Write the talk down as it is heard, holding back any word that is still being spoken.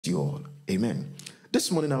you all. Amen.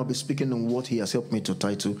 This morning I'll be speaking on what he has helped me to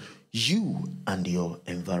title, You and Your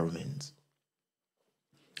Environment.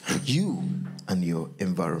 You and your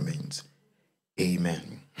environment.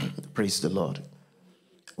 Amen. Praise the Lord.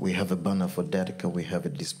 We have a banner for that. Can we have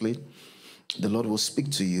it displayed? The Lord will speak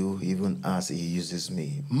to you even as he uses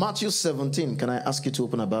me. Matthew 17. Can I ask you to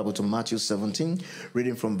open a Bible to Matthew 17,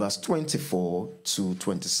 reading from verse 24 to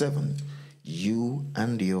 27. You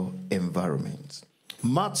and your environment.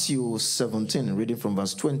 Matthew 17, reading from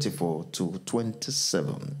verse 24 to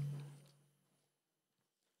 27.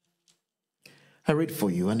 I read for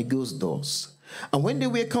you, and it goes thus. And when they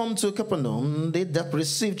were come to Capernaum, they that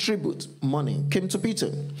received tribute, money, came to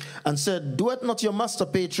Peter, and said, Doeth not your master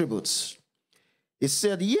pay tributes? He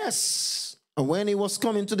said, Yes. And when he was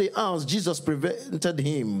come into the house, Jesus prevented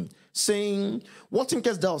him, saying, What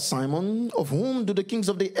thinkest thou, Simon? Of whom do the kings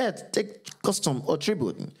of the earth take custom or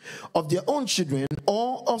tribute? Of their own children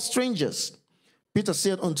or of strangers? Peter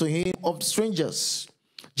said unto him, Of strangers.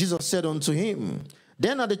 Jesus said unto him,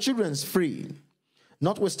 Then are the children free.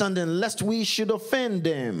 Notwithstanding, lest we should offend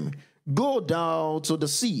them, go thou to the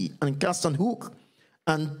sea and cast an hook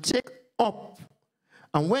and take up.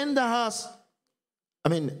 And when thou hast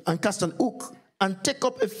and cast an hook, and take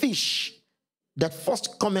up a fish that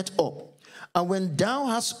first cometh up. And when thou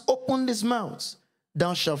hast opened his mouth,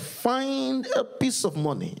 thou shalt find a piece of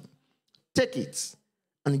money. Take it,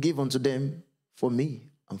 and give unto them for me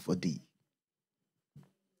and for thee.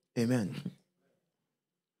 Amen.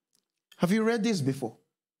 Have you read this before?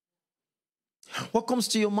 What comes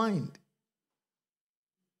to your mind?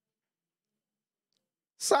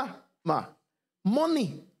 Sir, ma,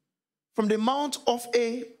 money from the mouth of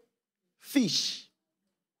a fish.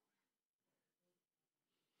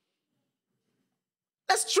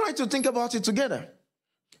 Let's try to think about it together.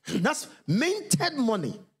 That's minted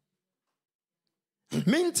money.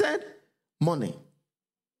 Minted money.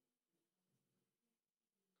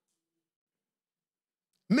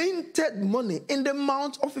 Minted money in the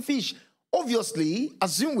mouth of a fish. Obviously,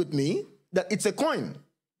 assume with me that it's a coin.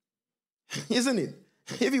 Isn't it?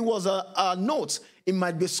 If it was a note, it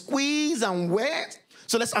might be squeezed and wet.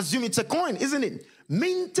 So let's assume it's a coin, isn't it?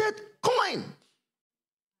 Minted coin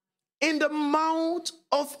in the mouth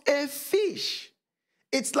of a fish.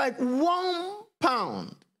 It's like 1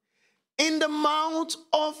 pound in the mouth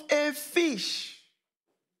of a fish.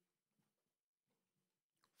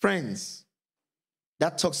 Friends,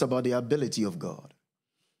 that talks about the ability of God.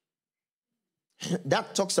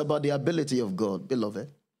 That talks about the ability of God, beloved.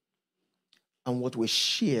 And what we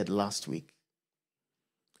shared last week,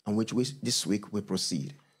 and which this week we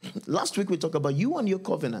proceed. Last week we talked about you and your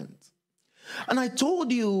covenant. And I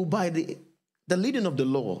told you by the leading of the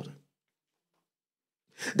Lord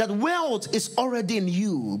that wealth is already in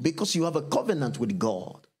you because you have a covenant with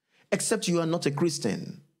God, except you are not a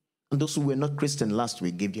Christian. And those who were not Christian last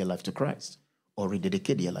week gave their life to Christ or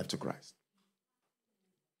rededicated their life to Christ.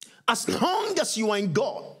 As long as you are in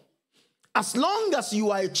God, as long as you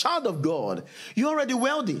are a child of God, you're already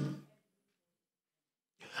wealthy.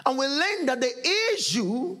 And we learned that the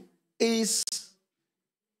issue is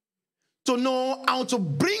to know how to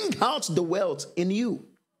bring out the wealth in you.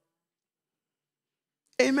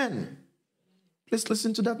 Amen. Let's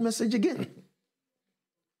listen to that message again.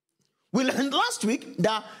 We learned last week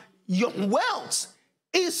that your wealth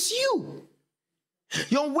is you.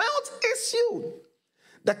 Your wealth is you.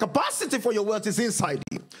 The capacity for your wealth is inside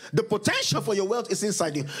you. The potential for your wealth is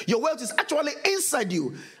inside you. Your wealth is actually inside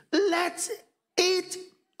you. Let it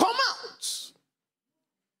come out.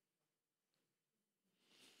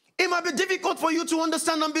 It might be difficult for you to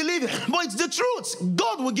understand and believe it, but it's the truth.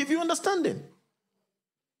 God will give you understanding.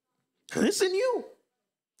 It's in you.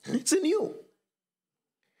 It's in you.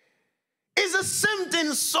 It's the same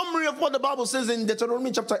thing, summary of what the Bible says in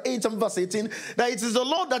Deuteronomy chapter 8 and verse 18, that it is the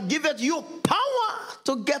Lord that giveth you power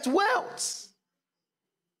to get wealth.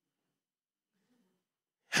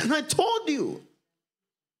 And I told you,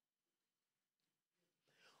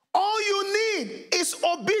 all you need is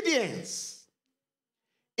obedience.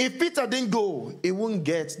 If Peter didn't go, he wouldn't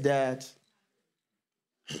get that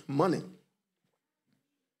money.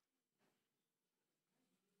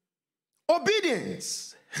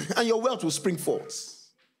 Obedience, and your wealth will spring forth.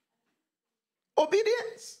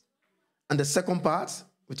 Obedience. And the second part,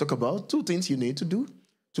 we talk about 2 things you need to do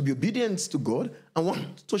to be obedient to God, and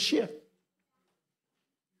 1, to share.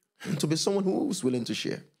 To be someone who is willing to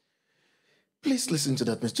share. Please listen to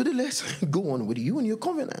that message. Today, let's go on with you and your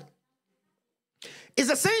covenant. It's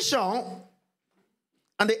essential,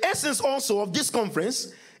 and the essence also of this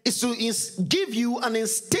conference is to give you and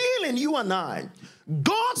instill in you and I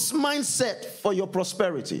God's mindset for your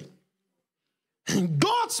prosperity.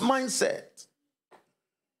 God's mindset.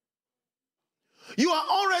 You are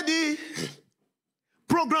already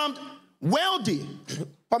programmed wealthy.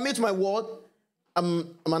 Permit my word,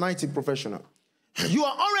 I'm an IT professional. You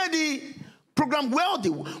are already programmed wealthy.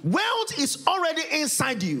 Wealth is already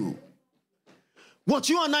inside you. What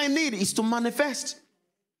you and I need is to manifest.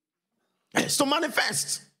 It's to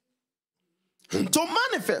manifest. To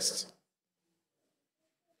manifest.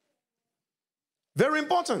 Very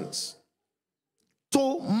important.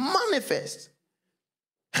 To manifest.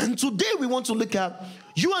 And today we want to look at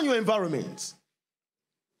you and your environment.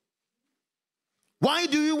 Why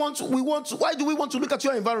do we want to look at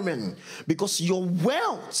your environment? Because your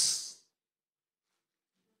wealth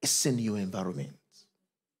is in your environment.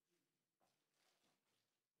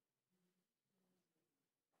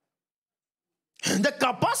 And the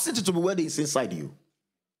capacity to be wealthy is inside you.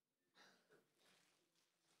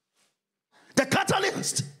 The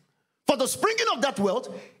catalyst for the springing of that wealth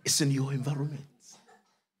is in your environment.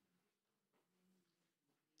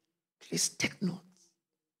 Please take note.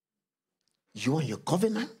 You and your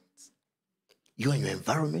covenant, you and your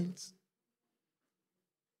environment.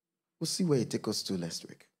 We'll see where it takes us to next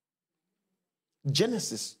week.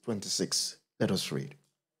 Genesis 26. Let us read.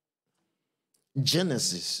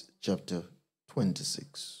 Genesis chapter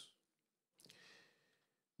 26.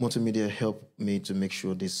 Multimedia, help me to make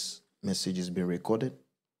sure this message is being recorded.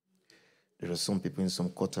 There are some people in some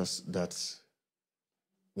quarters that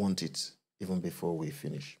want it even before we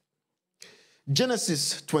finish.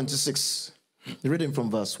 Genesis 26, reading from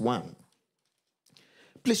verse 1.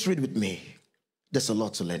 Please read with me. There's a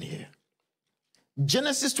lot to learn here.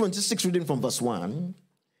 Genesis 26, reading from verse 1.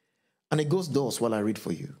 And it goes thus while I read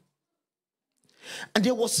for you. And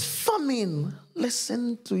there was famine.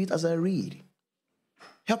 Listen to it as I read.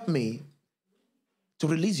 Help me to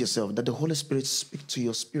release yourself, that the Holy Spirit speak to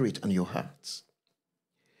your spirit and your hearts.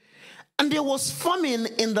 And there was famine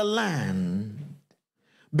in the land,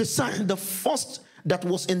 beside the first that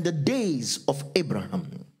was in the days of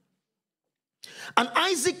Abraham. And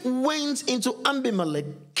Isaac went into Abimelech,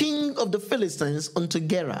 king of the Philistines, unto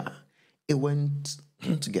Gerar. He went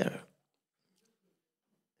to Gerar.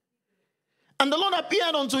 And the Lord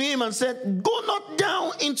appeared unto him and said, go not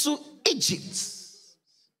down into Egypt.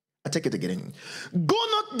 I take it again. Go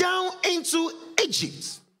not down into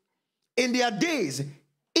Egypt. In their days,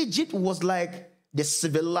 Egypt was like the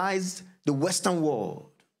civilized, the Western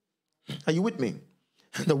world. Are you with me?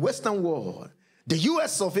 The Western world, the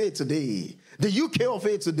US of A today, the UK of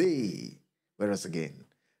A today. Whereas again,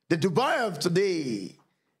 the Dubai of today,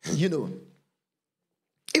 it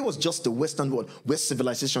was just the Western world where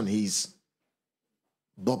civilization is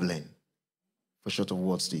bubbling, for short of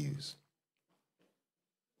words to use.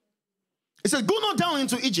 It says, go not down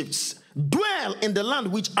into Egypt, dwell in the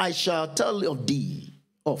land which I shall tell of thee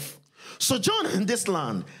of. Sojourn in this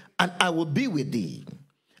land, and I will be with thee,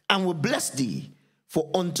 and will bless thee, for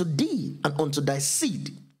unto thee and unto thy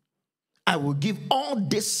seed I will give all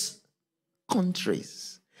these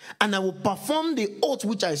countries, and I will perform the oath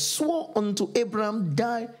which I swore unto Abraham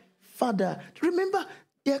thy father. Remember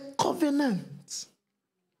their covenant.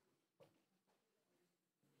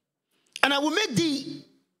 And I will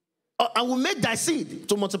make thy seed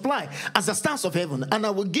to multiply as the stars of heaven, and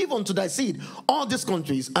I will give unto thy seed all these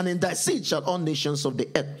countries, and in thy seed shall all nations of the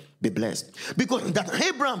earth be blessed. Because that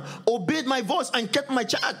Abraham obeyed my voice and kept my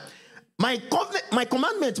charge, my covenant, my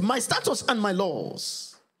commandment, my statutes, and my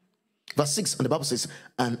laws. Verse 6, and the Bible says,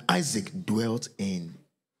 and Isaac dwelt in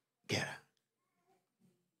Gerar.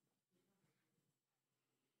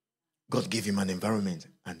 God gave him an environment,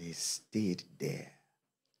 and he stayed there.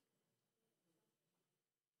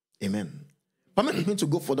 Amen. Permit me to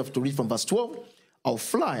go further to read from verse 12. I'll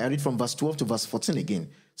fly. I read from verse 12 to verse 14 again.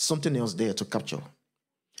 Something else there to capture.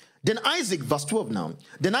 Then Isaac, verse 12 now.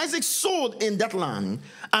 Then Isaac sowed in that land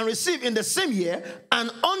and received in the same year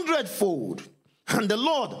 100-fold. And the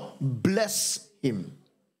Lord blessed him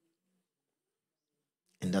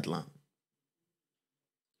in that land.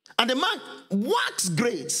 And the man waxed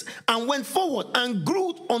great and went forward and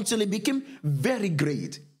grew until he became very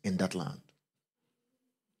great in that land.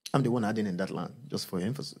 I'm the one adding in that land, just for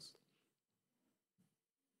emphasis.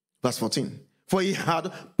 Verse 14. For he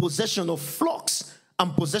had possession of flocks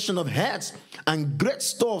and possession of herds and great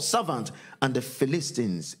store of servants, and the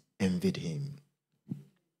Philistines envied him.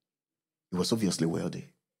 He was obviously wealthy.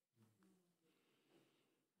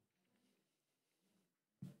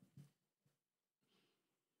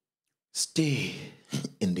 Stay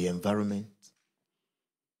in the environment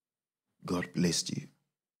God blessed you.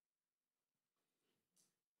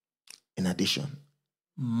 In addition,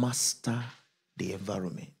 master the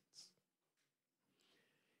environment.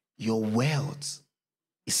 Your wealth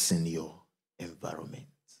is in your environment.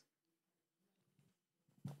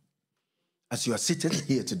 As you are sitting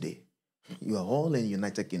here today, you are all in the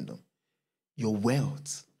United Kingdom. Your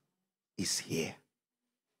wealth is here.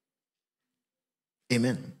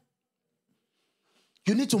 Amen.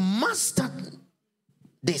 You need to master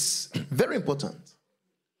this. Very important.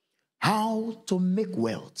 How to make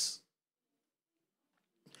wealth.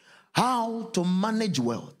 How to manage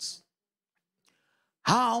wealth.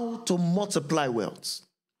 How to multiply wealth.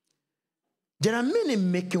 There are many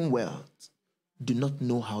making wealth do not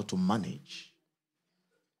know how to manage.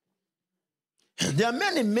 There are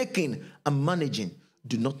many making and managing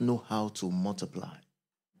do not know how to multiply.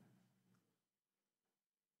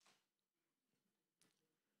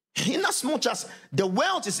 In as much as the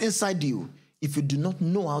wealth is inside you, if you do not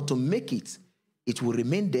know how to make it, it will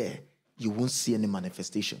remain there. You won't see any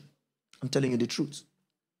manifestation. I'm telling you the truth.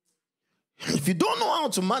 If you don't know how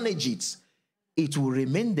to manage it, it will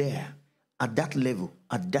remain there at that level,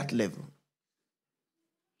 at that level.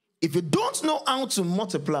 If you don't know how to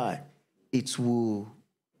multiply, it will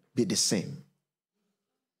be the same.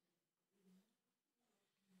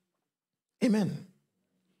 Amen.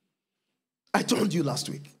 I told you last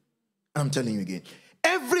week, I'm telling you again,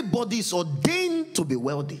 everybody is ordained to be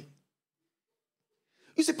wealthy.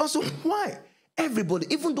 You say, Pastor, why? Everybody,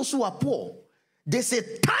 even those who are poor, there's a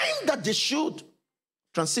time that they should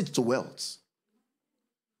transit to wealth.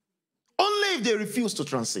 Only if they refuse to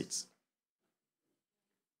transit.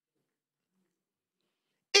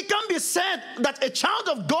 It can be said that a child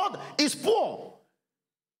of God is poor.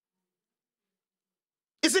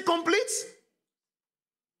 Is it complete?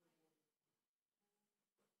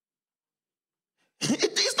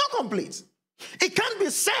 It is not complete. It can't be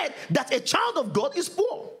said that a child of God is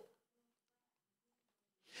poor.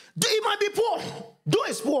 He might be poor. Though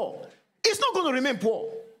he's poor, it's not going to remain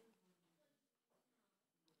poor.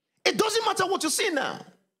 It doesn't matter what you see now.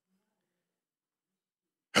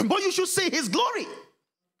 But you should see his glory.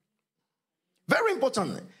 Very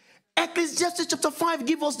important. Ecclesiastes chapter 5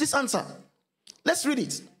 gives us this answer. Let's read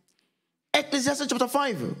it. Ecclesiastes chapter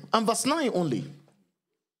 5 and verse 9 only.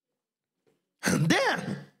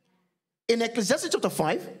 There, in Ecclesiastes chapter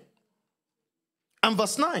 5 and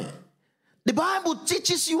verse 9, the Bible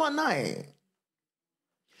teaches you and I.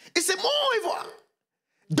 It says, moreover,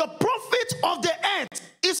 the profit of the earth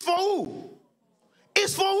is for who?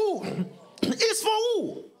 Is for who? Is for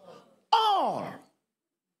who? All.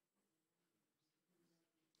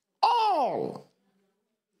 All.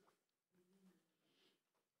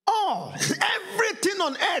 All. Everything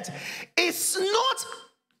on earth is not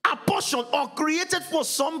apportioned or created for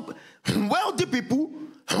some wealthy people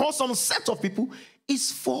or some set of people.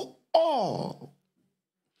 It's for all.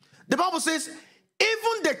 The Bible says,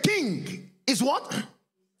 even the king is what?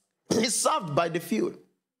 Is served by the few.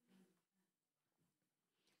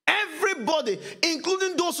 Everybody,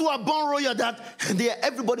 including those who are born royal, that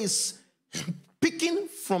everybody is picking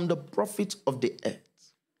from the profit of the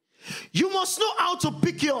earth. You must know how to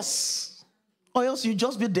pick yours, or else you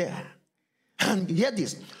just be there. And hear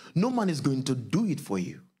this, no man is going to do it for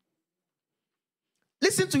you.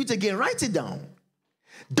 Listen to it again, write it down.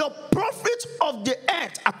 The profit of the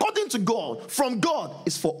earth, according to God, from God,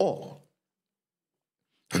 is for all.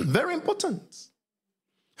 Very important.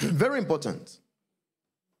 Very important.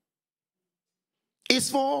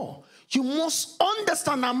 It's for all. You must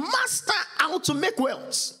understand and master how to make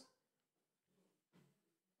wealth.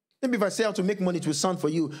 Maybe if I say how to make money, it will sound for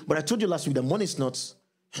you. But I told you last week that money is not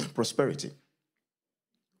prosperity.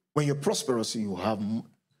 When you're prosperous, you have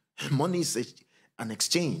money is an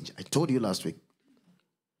exchange. I told you last week.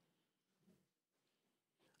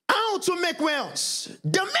 How to make wealth.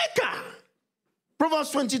 The maker.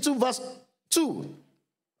 Proverbs 22 verse 2.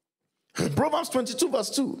 Proverbs 22 verse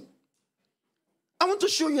 2. I want to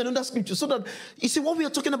show you another scripture so that you see what we are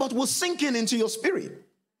talking about will sink into your spirit.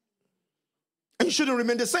 And you shouldn't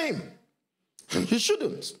remain the same. You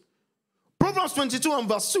shouldn't. Proverbs 22 and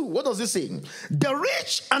verse 2, what does it say? The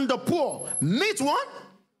rich and the poor meet what?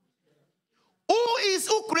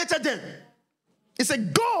 Who created them? It's a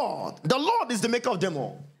God. The Lord is the maker of them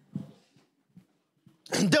all.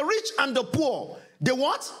 The rich and the poor, they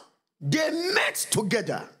what? They met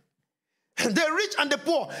together. The rich and the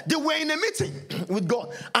poor, they were in a meeting with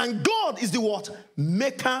God. And God is the what?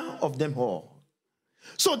 Maker of them all.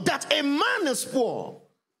 So that a man is poor,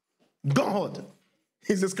 God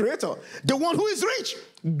is his creator. The one who is rich,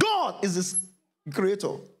 God is his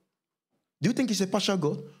creator. Do you think he's a partial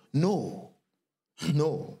God? No.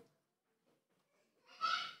 No.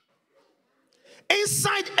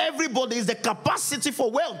 Inside everybody is the capacity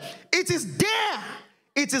for wealth. It is there.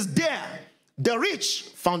 It is there. The rich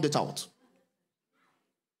found it out.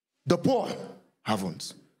 The poor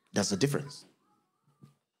haven't. That's the difference.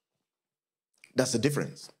 That's the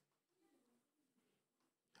difference.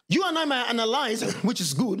 You and I might analyze, which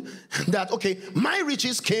is good, that, okay, my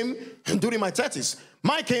riches came during my 30s.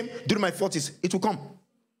 Mine came during my 40s. It will come.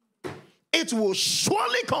 It will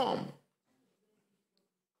surely come.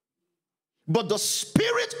 But the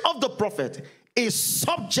spirit of the prophet is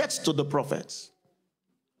subject to the prophets.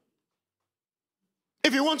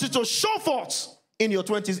 If you want it to show forth in your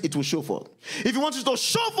 20s, it will show forth. If you want it to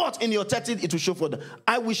show forth in your 30s, it will show forth.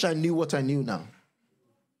 I wish I knew what I knew now.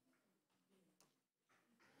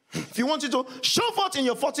 If you want it to show forth in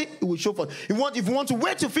your 40, it will show forth. If you want to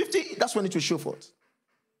wait till 50, that's when it will show forth.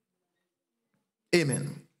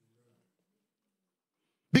 Amen.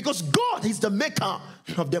 Because God is the maker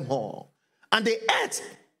of them all. And the earth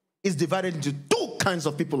is divided into two kinds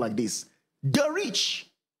of people like this: the rich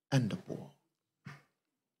and the poor.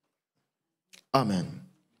 Amen.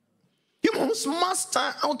 You must master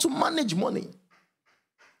how to manage money.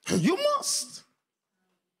 You must.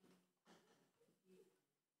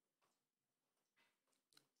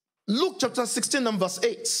 Luke chapter 16 and verse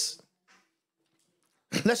 8.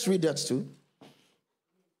 Let's read that too.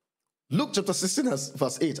 Luke chapter 16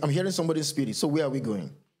 verse 8. I'm hearing somebody's spirit. So where are we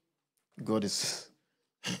going? God is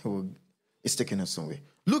taking us somewhere.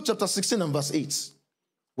 Luke chapter 16 and verse 8.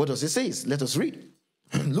 What does it say? Let us read.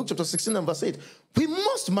 Luke chapter 16 and verse 8. We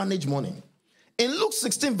must manage money. In Luke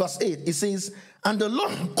 16 verse 8, it says, and the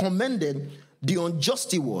Lord commended the unjust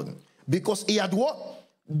steward because he had what?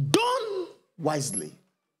 Done wisely.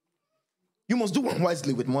 You must do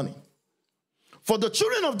wisely with money. For the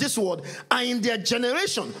children of this world are in their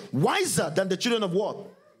generation wiser than the children of what?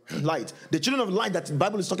 Light. The children of light that the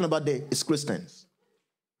Bible is talking about there is Christians.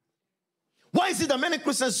 Why is it that many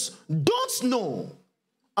Christians don't know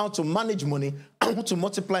how to manage money, how to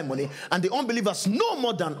multiply money, and the unbelievers know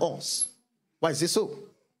more than us? Why is it so?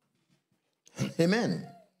 Amen.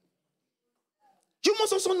 You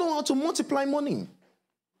must also know how to multiply money.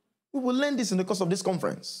 We will learn this in the course of this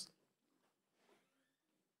conference.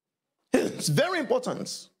 It's very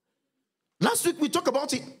important. Last week we talked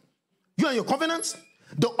about it. You and your covenant.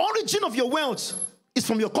 The origin of your wealth is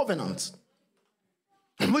from your covenant.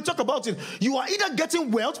 We talk about it. You are either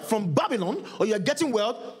getting wealth from Babylon or you are getting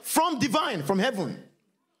wealth from divine, from heaven.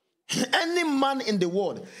 Any man in the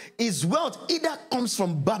world, his wealth either comes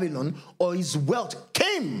from Babylon or his wealth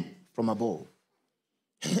came from above.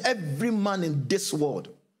 Every man in this world,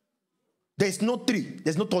 there is no three,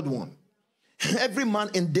 there's no third one. Every man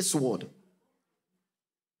in this world,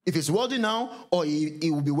 if he's wealthy now or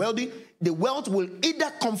he will be wealthy, the wealth will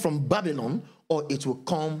either come from Babylon or it will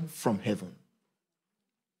come from heaven.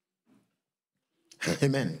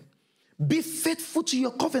 Amen. Be faithful to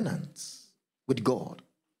your covenants with God.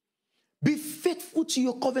 Be faithful to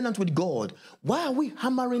your covenant with God. Why are we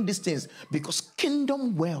hammering these things? Because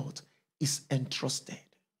kingdom wealth is entrusted.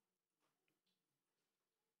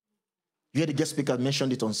 You heard the guest speaker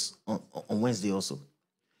mentioned it on Wednesday also.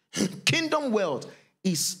 Kingdom wealth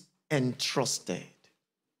is entrusted.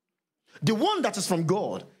 The one that is from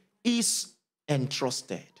God is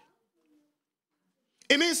entrusted.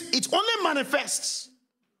 It means it only manifests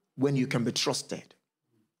when you can be trusted.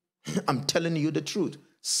 I'm telling you the truth.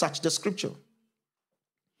 Search the scripture.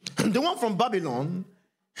 The one from Babylon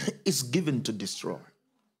is given to destroy.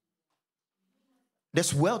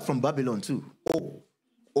 There's wealth from Babylon too.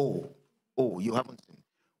 Oh, you haven't seen.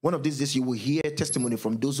 One of these days you will hear testimony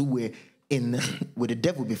from those who were in with the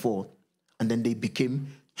devil before and then they became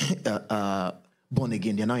born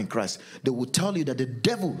again. They're now in Christ. They will tell you that the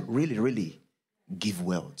devil really give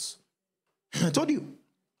wealth. I told you,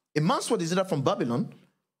 a man's word is either from Babylon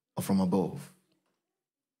or from above.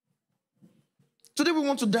 Today we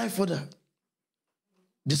want to dive further,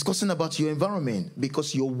 discussing about your environment,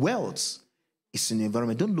 because your wealth is in your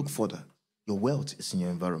environment. Don't look further. Your wealth is in your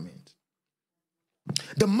environment.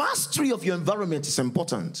 The mastery of your environment is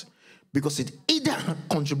important because it either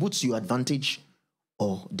contributes to your advantage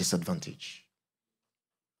or disadvantage.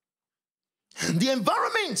 The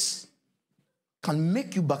environment can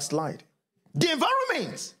make you backslide. The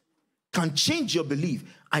environment can change your belief.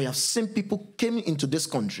 I have seen people came into this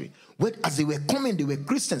country where as they were coming, they were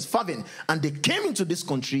Christians, fervent, and they came into this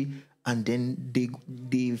country and then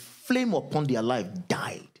the flame upon their life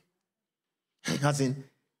died. As in,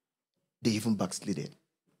 they even backslided.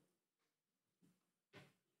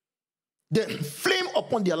 The flame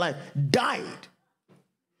upon their life died.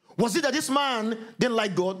 Was it that this man didn't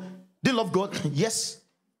like God, didn't love God? Yes.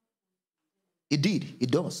 He did. He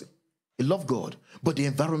does. He loved God. But the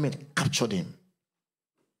environment captured him.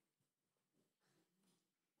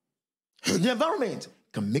 The environment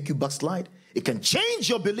can make you backslide. It can change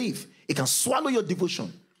your belief. It can swallow your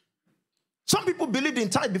devotion. Some people believed in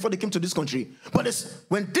tithe before they came to this country. But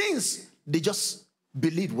when things, they just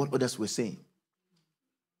believed what others were saying.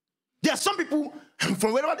 There are some people,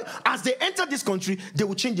 from wherever, as they enter this country, they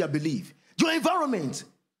will change their belief. Your environment,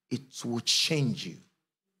 it will change you.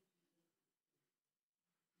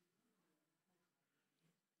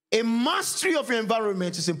 A mastery of your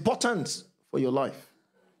environment is important for your life.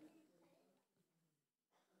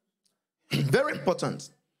 Very important.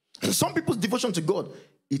 Some people's devotion to God,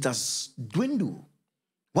 it has dwindled.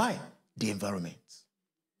 Why? The environment.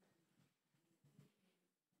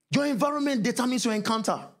 Your environment determines your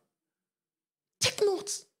encounter. Take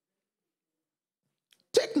notes.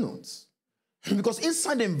 Take notes. Because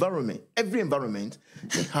inside the environment, every environment,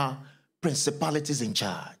 there are principalities in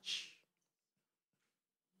charge.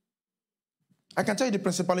 I can tell you the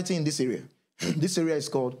principality in this area. This area is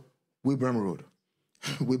called Wilbraham Road.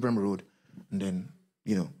 Wilbraham Road. And then,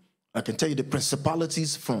 I can tell you the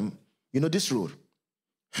principalities from, this road.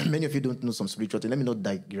 Many of you don't know some spirituality. Let me not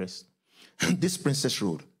digress. This Princess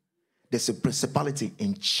Road, there's a principality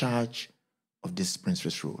in charge of this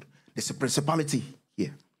Princess Road. There's a principality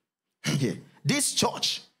here. Here. This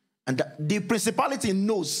church, and the principality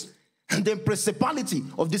knows, and the principality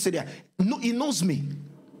of this area, he knows me.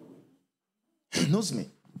 He knows me.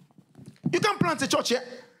 You can plant a church here,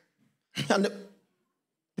 and the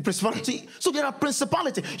principality. So there are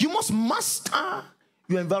principalities. You must master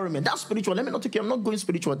your environment. That's spiritual. Let me not take you. I'm not going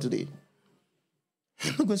spiritual today.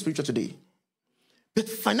 I'm not going spiritual today. But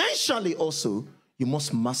financially also, you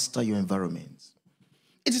must master your environment.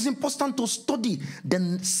 It is important to study the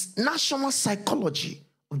national psychology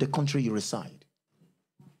of the country you reside.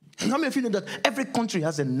 How many of you know that every country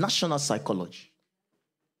has a national psychology?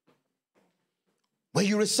 Where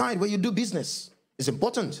you reside, where you do business, it's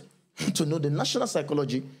important to know the national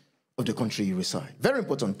psychology of the country you reside. Very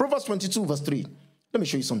important. Proverbs 22 verse 3. Let me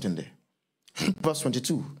show you something there. Verse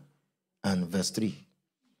 22 and verse 3.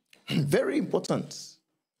 Very important.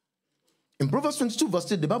 In Proverbs 22 verse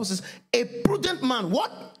 3, the Bible says, a prudent man,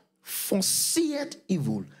 what? Foreseeth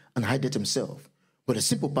evil and hideth himself. But a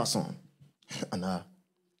simple person and are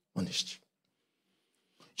honest.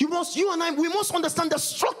 You and I, we must understand the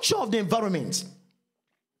structure of the environment.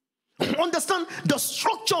 Understand the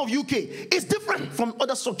structure of UK is different from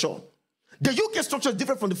other structure. The UK structure is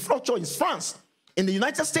different from the structure in France, in the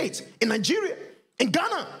United States, in Nigeria, in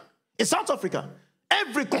Ghana, in South Africa.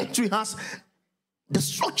 Every country has the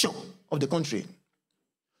structure of the country.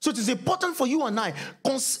 So it is important for you and I,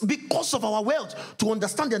 because of our wealth, to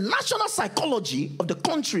understand the national psychology of the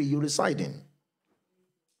country you reside in.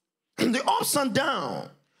 The ups and downs,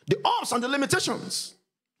 the ups and the limitations.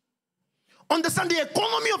 Understand the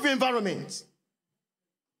economy of your environment.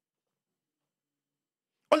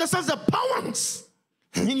 Understand the powers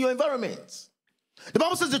in your environment. The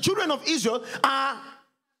Bible says the children of Israel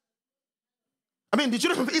the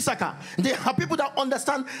children of Issachar, they are people that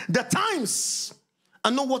understand the times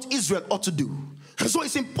and know what Israel ought to do. So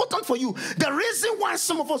it's important for you. The reason why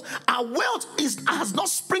some of us, our wealth has not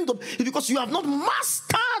springed up is because you have not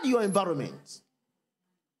mastered your environment.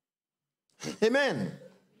 Amen.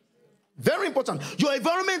 Very important. Your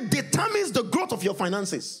environment determines the growth of your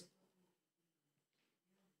finances.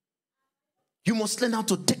 You must learn how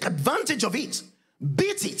to take advantage of it.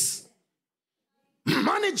 Beat it.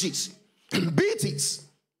 Manage it. Beat it.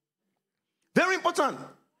 Very important.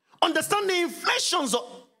 Understand the inflation,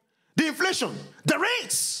 the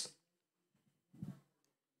rates.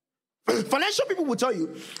 Financial people will tell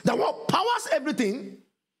you that what powers everything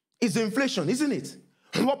is the inflation, isn't it?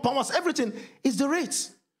 What powers everything is the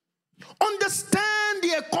rates. Understand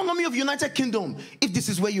the economy of United Kingdom if this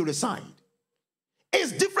is where you reside.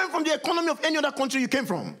 It's different from the economy of any other country you came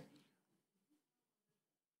from.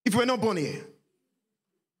 If you were not born here.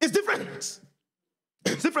 It's different.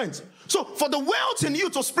 It's different. So for the wealth in you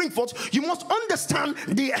to spring forth, you must understand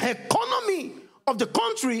the economy of the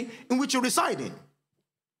country in which you reside in.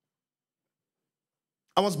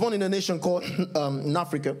 I was born in a nation called, in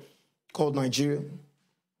Africa, called Nigeria.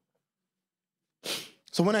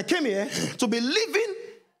 So when I came here, to be living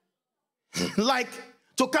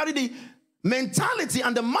to carry the mentality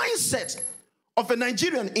and the mindset of a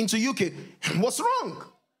Nigerian into UK was wrong.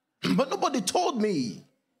 But nobody told me.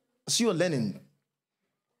 So you're learning.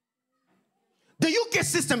 The UK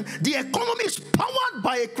system, the economy is powered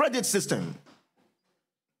by a credit system.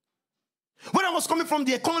 Where I was coming from,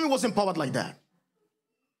 the economy wasn't powered like that.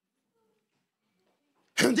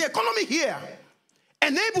 The economy here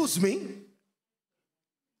enables me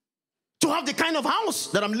to have the kind of house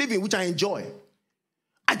that I'm living, which I enjoy.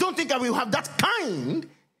 I don't think I will have that kind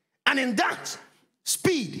and in that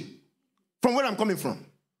speed from where I'm coming from.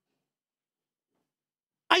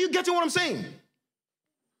 Are you getting what I'm saying?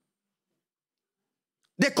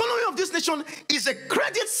 The economy of this nation is a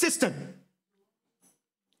credit system.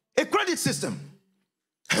 A credit system.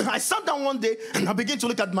 I sat down one day and I began to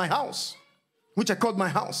look at my house, which I called my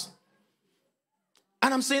house.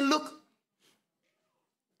 And I'm saying, look,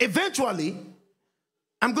 eventually,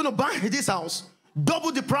 I'm going to buy this house,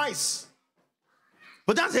 double the price.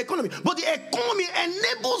 But that's the economy. But the economy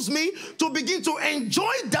enables me to begin to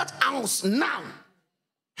enjoy that house now.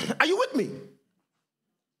 Are you with me?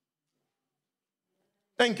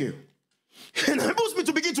 Thank you. It enables me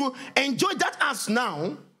to begin to enjoy that house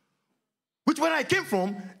now, which where I came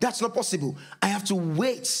from, that's not possible. I have to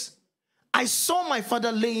wait. I saw my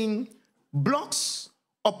father laying blocks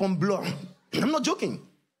upon block. I'm not joking.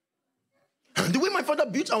 The way my father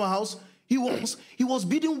built our house, he was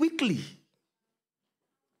building weekly.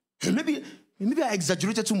 Maybe I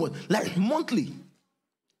exaggerated too much. Like monthly.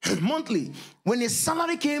 Monthly. When a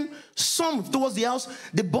salary came, some towards the house,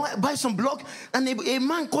 they buy some block, and a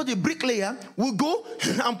man called a bricklayer will go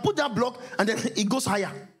and put that block, and then it goes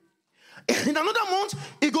higher. In another month,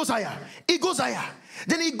 it goes higher. It goes higher.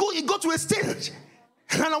 Then it got to a stage.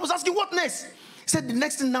 And I was asking, what next? He said, the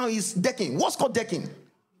next thing now is decking. What's called decking?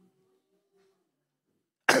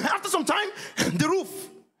 After some time, the roof.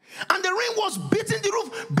 And the rain was beating the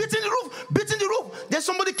roof, beating the roof, beating the roof. Then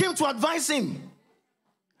somebody came to advise him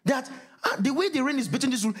that the way the rain is beating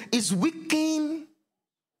this roof is weakening.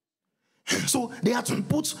 So they had to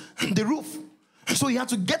put the roof. So he had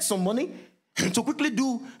to get some money to quickly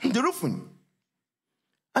do the roofing.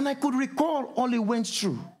 And I could recall all he went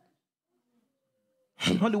through.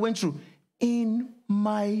 All he went through in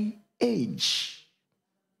my age.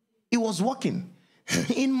 He was working.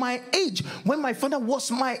 In my age, when my father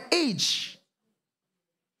was my age.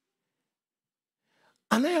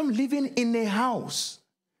 And I am living in a house,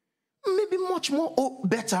 maybe much more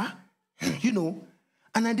better, and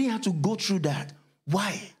I didn't have to go through that.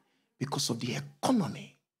 Why? Because of the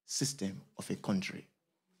economy system of a country.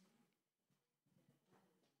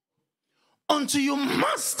 Until you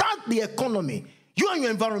master the economy, you and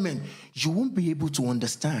your environment, you won't be able to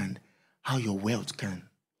understand how your wealth can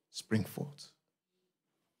spring forth.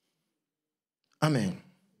 Amen.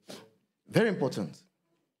 Very important.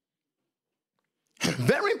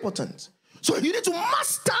 Very important. So you need to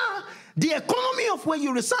master the economy of where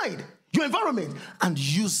you reside, your environment, and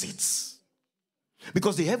use it.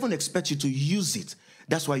 Because the heaven expects you to use it.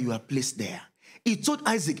 That's why you are placed there. He told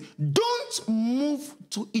Isaac, don't move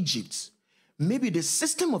to Egypt. Maybe the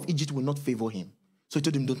system of Egypt will not favor him. So he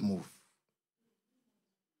told him, don't move.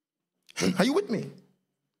 Are you with me?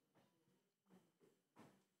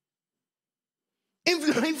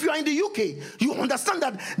 If you are in the UK, you understand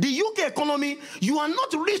that the UK economy, you are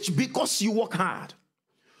not rich because you work hard.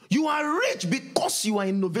 You are rich because you are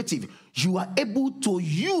innovative. You are able to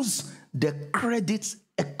use the credit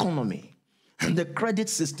economy and the credit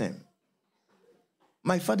system.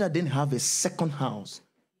 My father didn't have a second house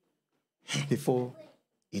before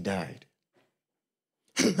he died.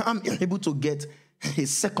 I'm able to get a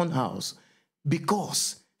second house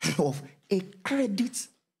because of a credit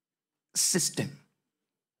system,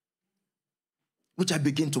 which I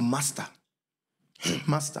begin to master.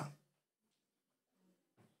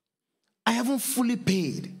 I haven't fully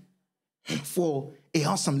paid for a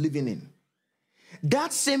house I'm living in.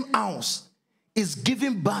 That same house is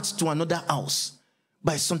giving birth to another house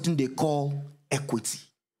by something they call equity.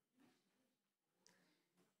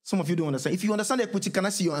 Some of you don't understand. If you understand equity, can I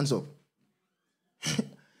see your hands up?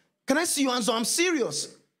 Can I see your hands up? I'm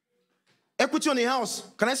serious. Equity on a house.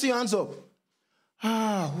 Can I see your hands up?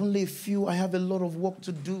 Only a few. I have a lot of work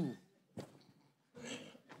to do.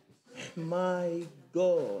 My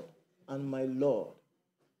God and my Lord.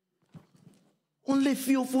 Only a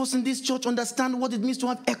few of us in this church understand what it means to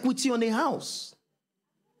have equity on a house.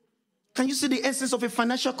 Can you see the essence of a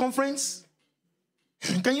financial conference?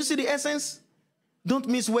 Can you see the essence? Don't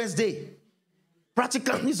miss Wednesday.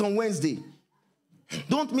 Practical is on Wednesday.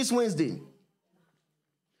 Don't miss Wednesday.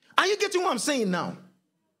 Are you getting what I'm saying now?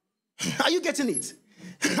 Are you getting it?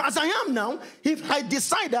 As I am now, if I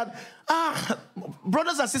decide that,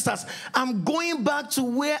 brothers and sisters, I'm going back to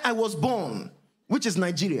where I was born, which is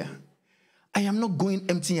Nigeria, I am not going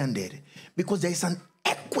empty-handed because there is an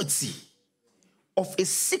equity of a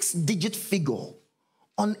 6-digit figure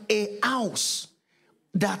on a house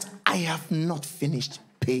that I have not finished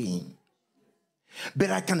paying.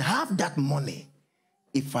 But I can have that money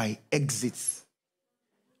if I exit.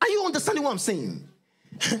 Are you understanding what I'm saying?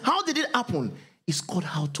 How did it happen? It's called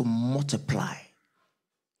how to multiply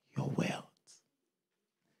your wealth.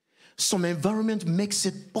 Some environment makes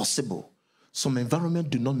it possible. Some environment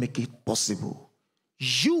do not make it possible.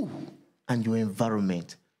 You and your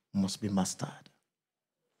environment must be mastered.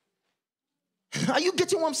 Are you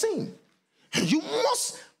getting what I'm saying? You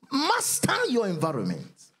must master your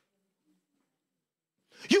environment.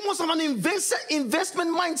 You must have an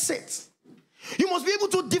investment mindset. You must be able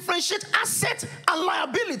to differentiate assets and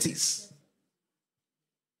liabilities.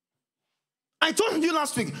 I told you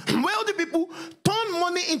last week, wealthy people turn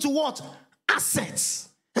money into what? Assets.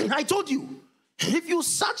 And I told you, if you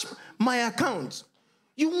search my account,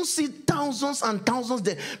 you won't see thousands and thousands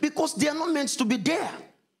there because they are not meant to be there.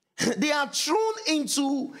 They are thrown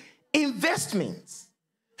into investments.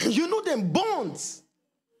 You know them, bonds.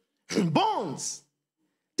 Bonds.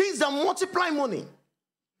 Things that multiply money.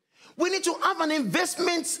 We need to have an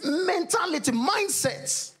investment mentality,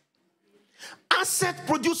 mindset. Asset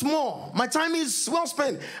produce more. My time is well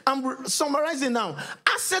spent. I'm summarizing now.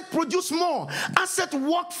 Asset produce more. Asset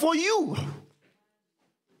work for you.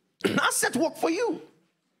 Asset work for you.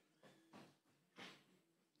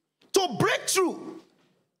 To break through.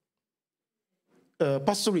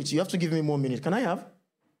 Pastor Rich, you have to give me more minutes. Can I have?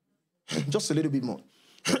 Just a little bit more.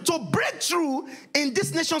 To break through in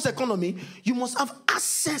this nation's economy, you must have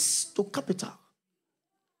access to capital.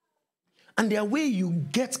 And there are ways you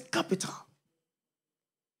get capital.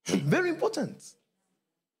 Very important.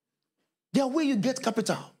 There are ways you get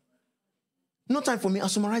capital. No time for me, I'll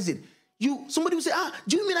summarize it. Somebody will say,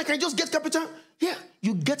 do you mean I can just get capital? Yeah,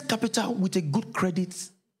 you get capital with a good credit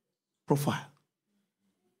profile.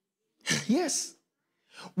 Yes.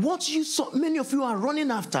 What many of you are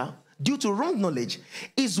running after due to wrong knowledge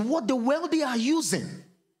is what the wealthy are using.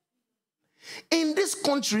 In this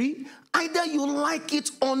country, either you like it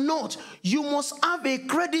or not, you must have a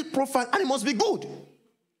credit profile and it must be good.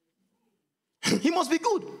 It must be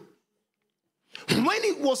good. When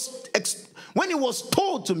it was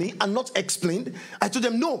told to me and not explained, I told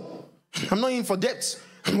them, no, I'm not in for debt.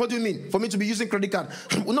 What do you mean? For me to be using credit card?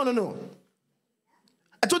 No.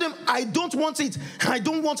 I told them, I don't want it. I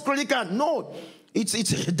don't want credit card. No,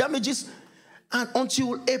 it damages. And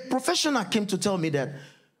until a professional came to tell me that,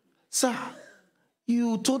 sir,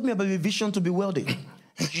 you told me about your vision to be wealthy.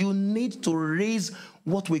 You need to raise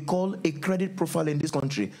what we call a credit profile in this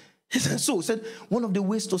country. So he said, one of the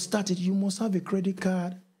ways to start it, you must have a credit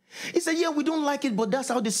card. He said, yeah, we don't like it, but that's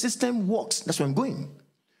how the system works. That's where I'm going.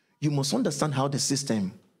 You must understand how the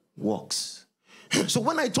system works. So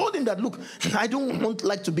when I told him that, look, I don't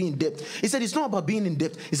like to be in debt. He said, it's not about being in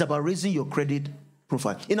debt. It's about raising your credit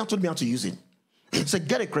profile. He now told me how to use it. He said,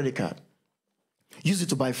 get a credit card. Use it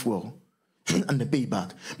to buy fuel and then pay it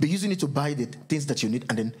back. Be using it to buy the things that you need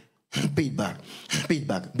and then pay it back. Pay it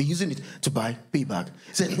back. Be using it to buy, pay it back.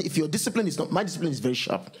 He said, if your discipline is not, my discipline is very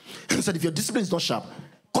sharp. He said, if your discipline is not sharp,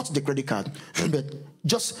 cut the credit card, but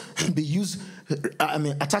just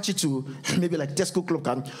attach it to maybe like Tesco Club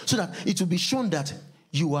card so that it will be shown that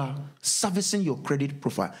you are servicing your credit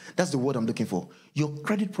profile. That's the word I'm looking for. Your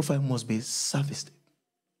credit profile must be serviced.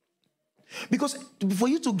 Because for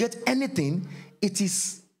you to get anything, it's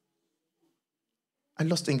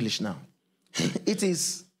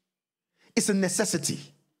a necessity.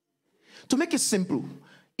 To make it simple,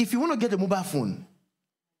 if you want to get a mobile phone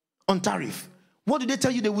on tariff, what do they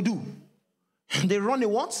tell you they will do? They run a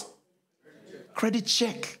what? Credit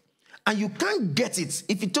check. And you can't get it.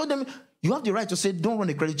 If you tell them, you have the right to say, don't run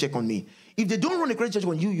a credit check on me. If they don't run a credit check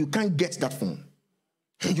on you, you can't get that phone.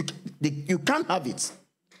 You can't have it.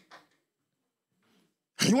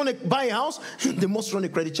 You want to buy a house, they must run a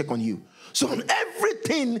credit check on you. So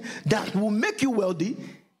everything that will make you wealthy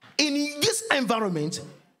in this environment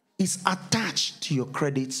is attached to your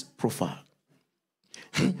credit profile.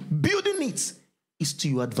 Building it is to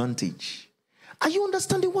your advantage. Are you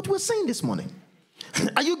understanding what we're saying this morning?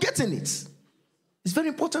 Are you getting it? It's very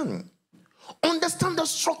important. Understand the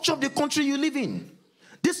structure of the country you live in.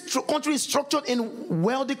 This country is structured in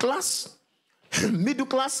wealthy class, middle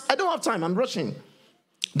class. I don't have time, I'm rushing.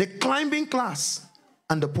 The climbing class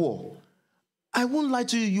and the poor. I won't lie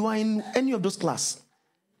to you, you are in any of those classes.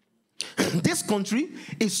 This country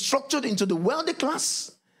is structured into the wealthy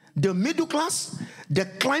class, the middle class, the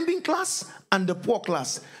climbing class, and the poor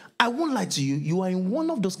class. I won't lie to you, you are in one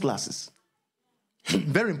of those classes.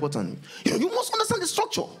 Very important. You must understand the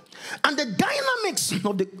structure and the dynamics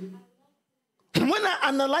of the... When I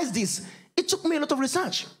analyzed this, it took me a lot of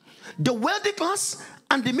research. The wealthy class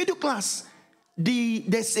and the middle class,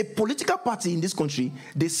 there's a political party in this country,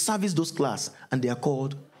 they service those class, and they are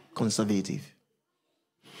called conservative.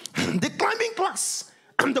 The climbing class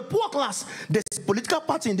and the poor class, there's a political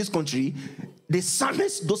party in this country, they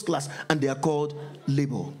service those class, and they are called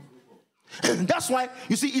labor. That's why,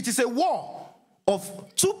 you see, it is a war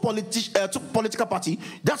of two political parties.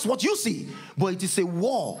 That's what you see. But it is a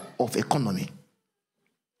war of economy.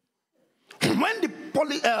 When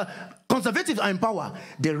the conservatives are in power,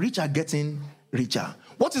 the rich are getting richer.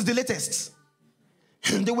 What is the latest?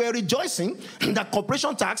 They were rejoicing that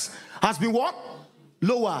corporation tax has been what?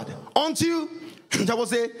 Lowered. Until there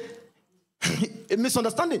was a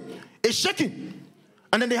misunderstanding, a shaking.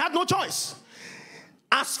 And then they had no choice.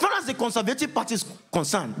 As far as the conservative party is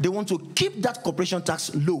concerned, they want to keep that corporation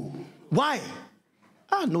tax low. Why?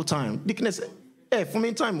 No time. Dickness, for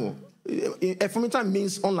me time. For me time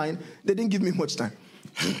means online. They didn't give me much time.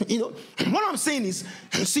 What I'm saying is,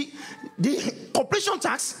 see, the corporation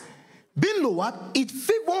tax being lowered, it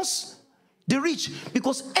favors the rich,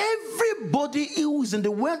 because everybody who is in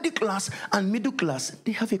the wealthy class and middle class,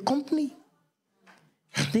 they have a company.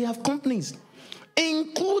 They have companies,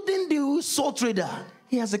 including the sole trader.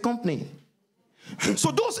 He has a company.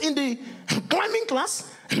 So those in the climbing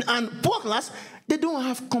class and poor class, they don't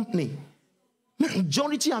have company.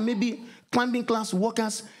 Majority are maybe climbing class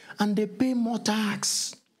workers, and they pay more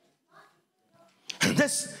tax.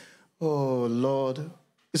 Oh Lord,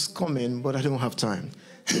 it's coming, but I don't have time.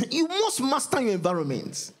 You must master your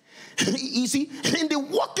environment. You see, in the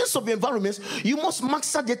workings of your environment, you must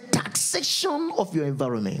master the taxation of your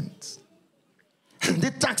environment.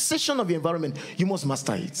 The taxation of your environment, you must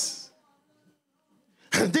master it.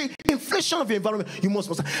 The inflation of your environment, you must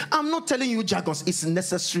master. I'm not telling you jargons. It's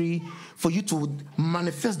necessary for you to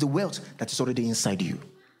manifest the wealth that is already inside you.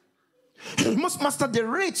 You must master the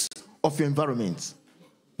rates of your environment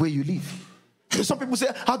where you live. Some people say,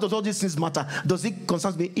 how does all these things matter? Does it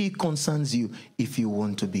concern me? It concerns you if you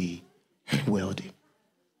want to be wealthy.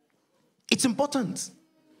 It's important.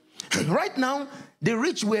 Right now, the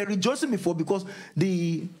rich were rejoicing before because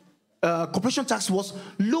the corporation tax was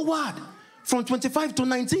lowered from 25 to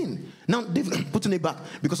 19. Now, they've put it back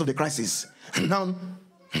because of the crisis. Now,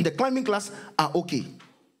 the climbing class are okay.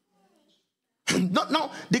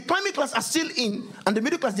 Now, the climbing class are still in, and the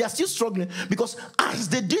middle class, they are still struggling, because as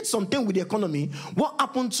they did something with the economy, what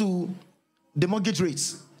happened to the mortgage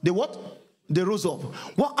rates? They what? They rose up.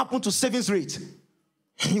 What happened to savings rate?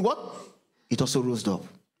 What? It also rose up.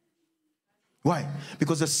 Why?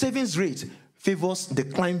 Because the savings rate favors the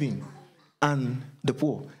climbing and the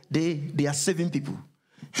poor. They are saving people.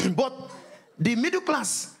 But the middle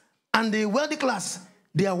class and the wealthy class,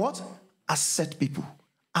 they are what? Asset people.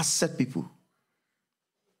 Asset people.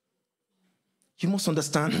 You must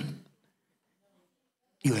understand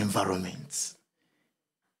your environment.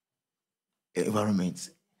 Environment.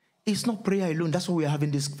 It's not prayer alone. That's why we are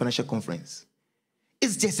having this financial conference.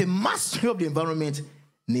 It's just a mastery of the environment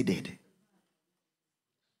needed.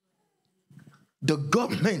 The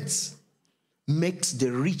government makes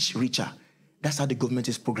the rich richer. That's how the government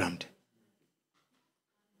is programmed.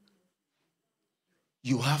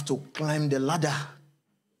 You have to climb the ladder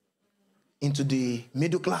into the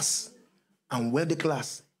middle class and wealthy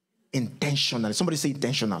class intentionally. Somebody say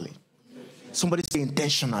intentionally. Somebody say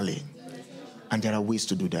intentionally. And there are ways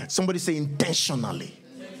to do that. Somebody say intentionally.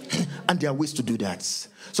 And there are ways to do that.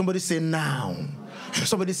 Somebody say now.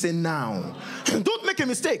 Somebody say now. Don't make a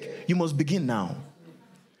mistake. You must begin now.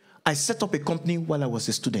 I set up a company while I was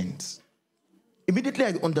a student. Immediately I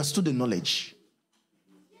understood the knowledge.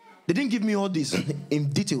 They didn't give me all this in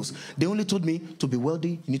details. They only told me to be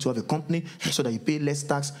wealthy, you need to have a company so that you pay less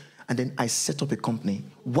tax. And then I set up a company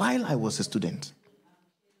while I was a student.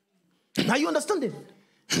 Now you understand it.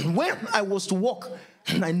 When I was to work,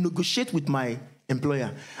 I negotiate with my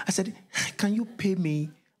employer. I said, can you pay me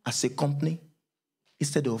as a company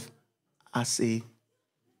instead of as a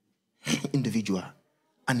individual?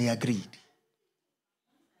 And he agreed.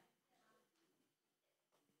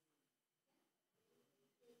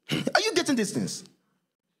 Are you getting these things?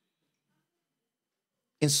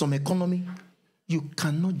 In some economy, you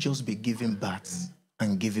cannot just be giving birth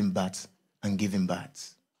and giving birth and giving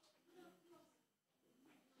birth.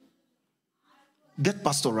 Get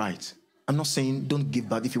pastor right. I'm not saying don't give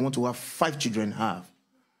birth. If you want to have 5 children, have.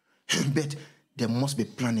 But there must be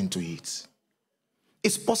planning to it.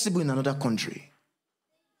 It's possible in another country.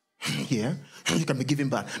 Here, you can be giving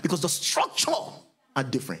birth because the structure are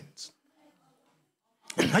different.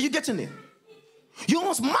 Are you getting it? You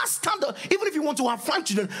must master even if you want to have 5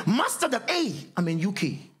 children, master that, hey, I'm in UK.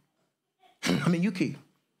 I'm in UK.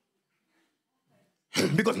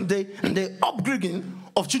 Because the upgrading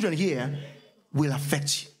of children here will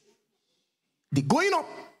affect you. The going up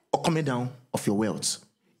or coming down of your wealth,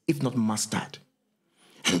 if not mastered.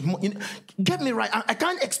 Get me right. I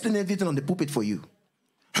can't explain everything on the pulpit for you.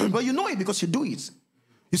 But you know it because you do it.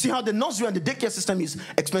 You see how the nursery and the daycare system is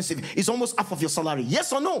expensive. It's almost half of your salary.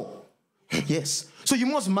 Yes or no? Yes. So you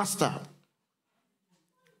must master.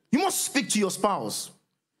 You must speak to your spouse.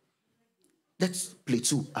 Let's play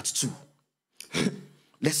 2 at 2.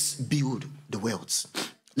 Let's build the wealth.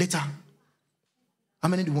 Later, how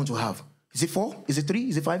many do you want to have? Is it 4? Is it 3?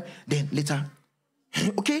 Is it 5? Then later.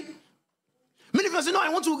 Okay? Many people say, no, I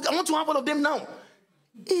want to have all of them now.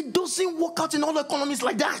 It doesn't work out in all economies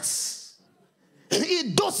like that.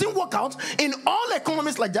 It doesn't work out in all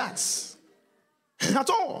economies like that. At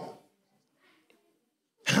all.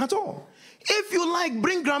 At all. If you like,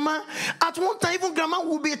 bring grandma. At one time, even grandma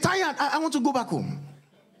will be tired. I want to go back home.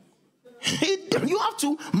 You have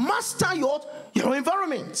to master your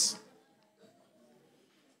environment.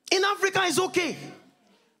 In Africa, it's okay.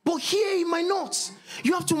 But here, it might not.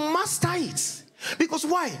 You have to master it. Because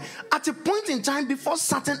why? At a point in time, before a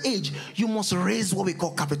certain age, you must raise what we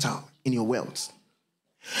call capital in your wealth.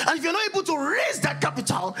 And if you're not able to raise that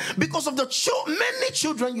capital because of the many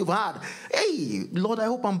children you've had, hey, Lord, I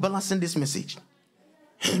hope I'm balancing this message.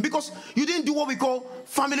 Because you didn't do what we call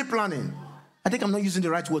family planning. I think I'm not using the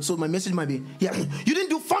right word, so my message might be, yeah, you didn't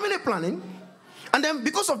do family planning. And then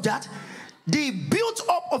because of that, the build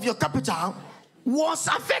up of your capital was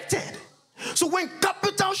affected. So when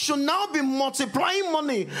capital should now be multiplying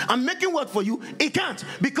money and making work for you, it can't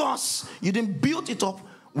because you didn't build it up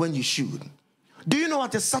when you should. Do you know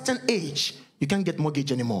at a certain age, you can't get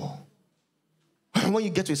mortgage anymore? When you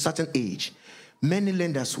get to a certain age, many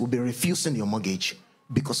lenders will be refusing your mortgage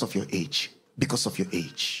because of your age. Because of your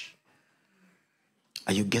age.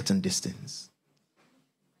 Are you getting distance?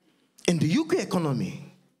 In the UK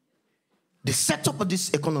economy, the setup of this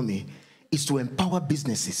economy is to empower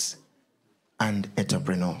businesses and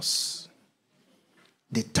entrepreneurs.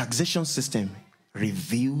 The taxation system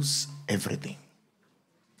reveals everything.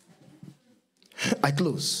 I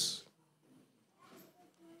close.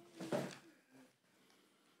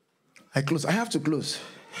 I have to close.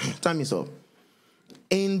 Time is up.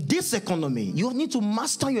 In this economy, you need to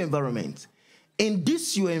master your environment. In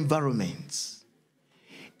this your environment,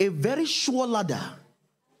 a very sure ladder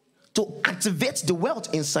to activate the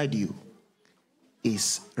wealth inside you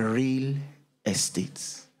is real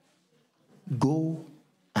estate. Go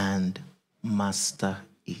and master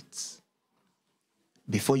it.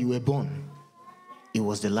 Before you were born, it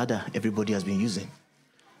was the ladder everybody has been using.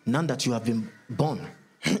 Now that you have been born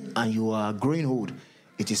and you are growing old,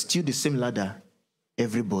 it is still the same ladder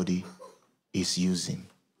everybody is using.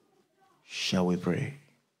 Shall we pray?